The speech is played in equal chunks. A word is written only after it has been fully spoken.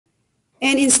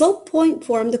And in slope point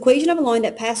form, the equation of a line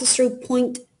that passes through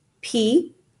point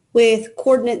P with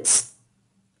coordinates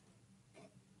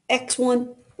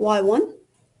x1, y1,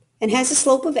 and has a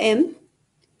slope of m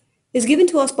is given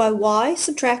to us by y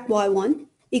subtract y1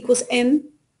 equals m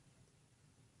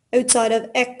outside of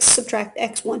x subtract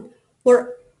x1,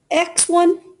 where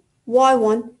x1,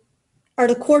 y1 are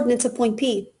the coordinates of point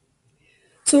P.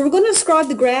 So we're going to describe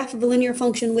the graph of a linear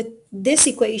function with this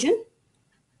equation.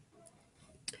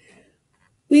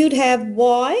 We would have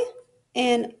y,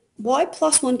 and y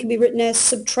plus 1 can be written as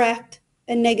subtract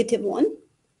a negative 1.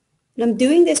 And I'm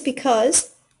doing this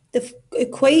because the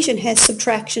equation has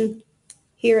subtraction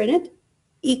here in it,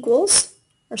 equals,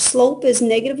 our slope is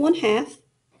negative 1/2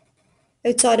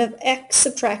 outside of x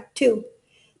subtract 2.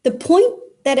 The point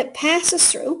that it passes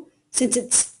through, since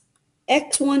it's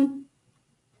x1,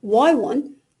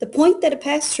 y1, the point that it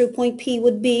passes through, point P,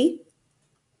 would be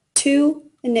 2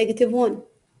 and negative 1.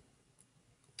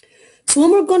 So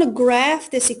when we're going to graph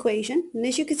this equation, and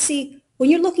as you can see, when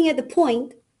you're looking at the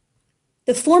point,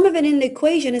 the form of it in the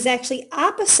equation is actually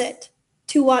opposite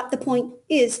to what the point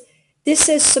is. This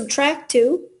says subtract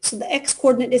 2, so the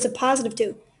x-coordinate is a positive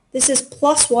 2. This is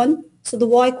plus 1, so the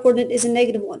y-coordinate is a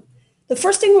negative 1. The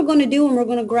first thing we're going to do when we're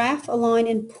going to graph a line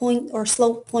in point or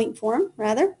slope point form,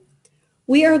 rather,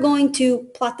 we are going to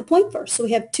plot the point first. So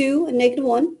we have 2 and negative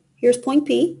 1. Here's point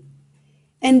P.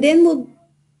 And then we'll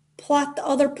plot the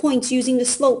other points using the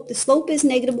slope. The slope is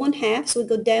negative 1/2, so we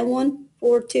go down 1,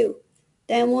 forward 2,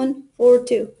 down 1, forward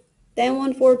 2, down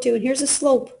 1, forward 2, and here's the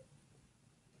slope.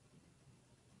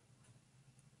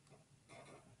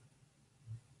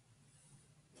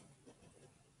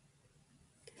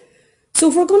 So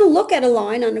if we're going to look at a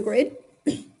line on the grid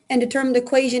and determine the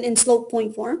equation in slope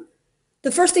point form,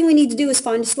 the first thing we need to do is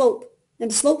find the slope. And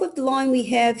the slope of the line we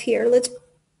have here, let's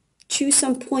choose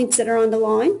some points that are on the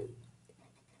line.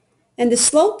 And the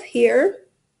slope here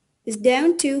is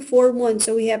down 2, forward 1.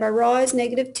 So we have our rise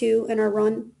negative 2 and our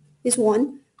run is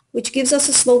 1, which gives us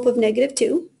a slope of negative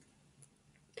 2.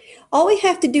 All we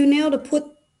have to do now to put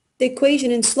the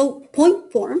equation in slope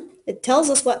point form, it tells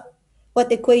us what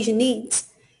the equation needs,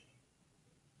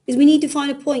 is we need to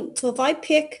find a point. So if I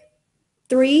pick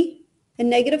 3 and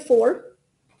negative 4,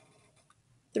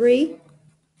 3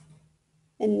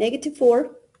 and negative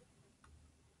 4,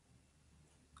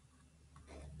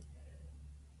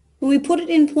 when we put it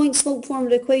in point slope form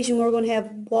of the equation, we're going to have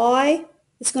y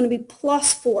is going to be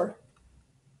plus 4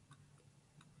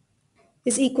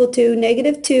 is equal to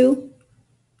negative 2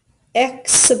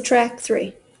 x subtract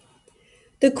 3.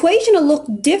 The equation will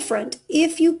look different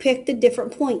if you picked a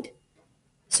different point.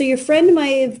 So your friend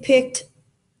might have picked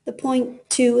the point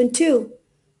 2 and 2.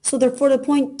 So for the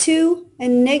point 2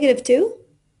 and negative 2,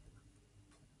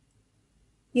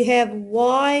 you have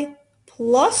y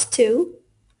plus 2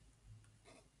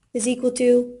 is equal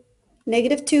to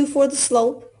negative 2 for the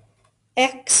slope,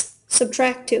 x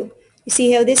subtract 2. You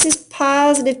see how this is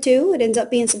positive 2. It ends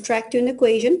up being subtract 2 in the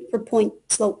equation for point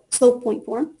slope point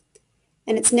form.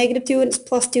 And it's negative 2 and it's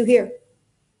plus 2 here.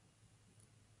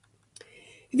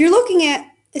 If you're looking at,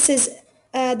 it says,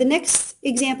 the next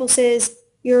example says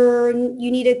you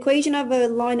need an equation of a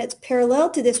line that's parallel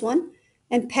to this one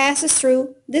and passes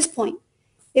through this point.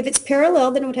 If it's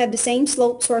parallel, then it would have the same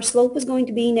slope, so our slope is going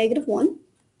to be negative 1.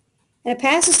 And it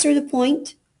passes through the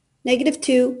point negative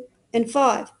 2 and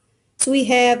 5. So we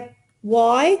have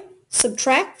y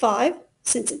subtract 5,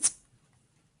 since it's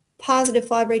positive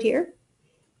 5 right here,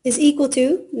 is equal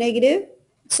to negative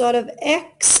sort of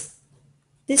x.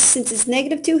 This, since it's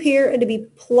negative 2 here, it'll be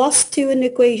plus 2 in the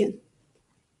equation.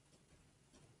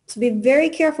 So be very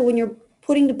careful when you're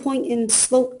putting the point in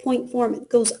slope point form. It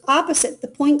goes opposite. The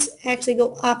points actually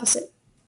go opposite.